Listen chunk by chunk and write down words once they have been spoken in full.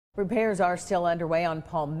Repairs are still underway on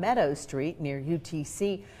Palmetto Street near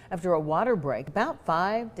UTC after a water break about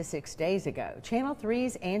 5 to 6 days ago. Channel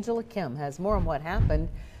 3's Angela Kim has more on what happened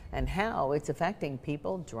and how it's affecting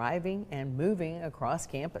people driving and moving across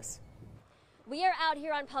campus. We are out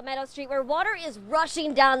here on Palmetto Street where water is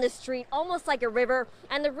rushing down the street almost like a river,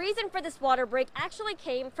 and the reason for this water break actually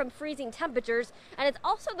came from freezing temperatures, and it's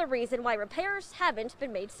also the reason why repairs haven't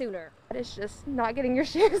been made sooner. It's just not getting your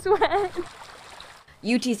shoes wet.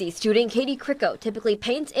 UTC student Katie Cricco typically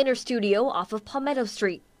paints in her studio off of Palmetto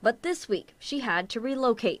Street, but this week she had to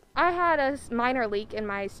relocate. I had a minor leak in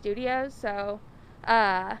my studio, so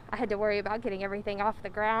I had to worry about getting everything off the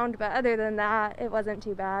ground, but other than that, it wasn't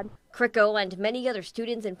too bad. Cricco and many other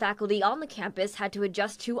students and faculty on the campus had to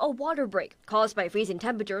adjust to a water break caused by freezing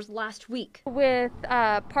temperatures last week. With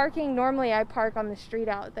parking, normally I park on the street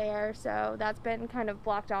out there, so that's been kind of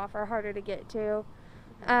blocked off or harder to get to.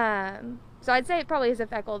 So I'd say it probably has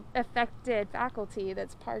affected faculty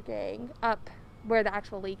that's parking up where the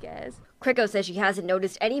actual leak is. Cricco says she hasn't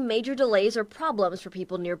noticed any major delays or problems for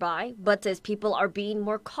people nearby, but says people are being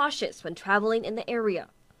more cautious when traveling in the area.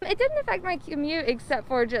 It didn't affect my commute except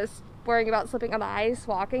for just worrying about slipping on the ice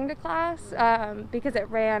walking to class because it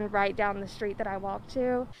ran right down the street that I walked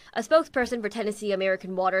to. A spokesperson for Tennessee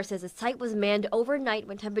American Water says the site was manned overnight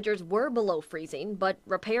when temperatures were below freezing, but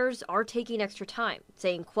repairs are taking extra time,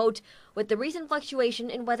 saying, quote, "With the recent fluctuation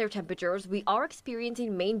in weather temperatures, we are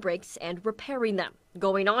experiencing main breaks and repairing them."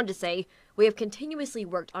 Going on to say, "We have continuously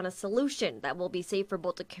worked on a solution that will be safe for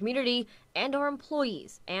both the community and our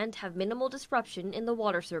employees and have minimal disruption in the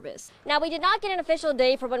water service." Now, we did not get an official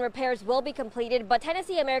date for when repairs will be completed, but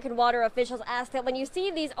Tennessee American Water officials ask that when you see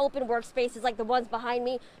these open workspaces like the ones behind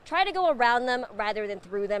me, try to go around them rather than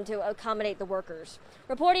through them to accommodate the workers.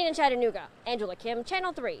 Reporting in Chattanooga, Angela Kim,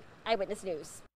 Channel 3 Eyewitness News.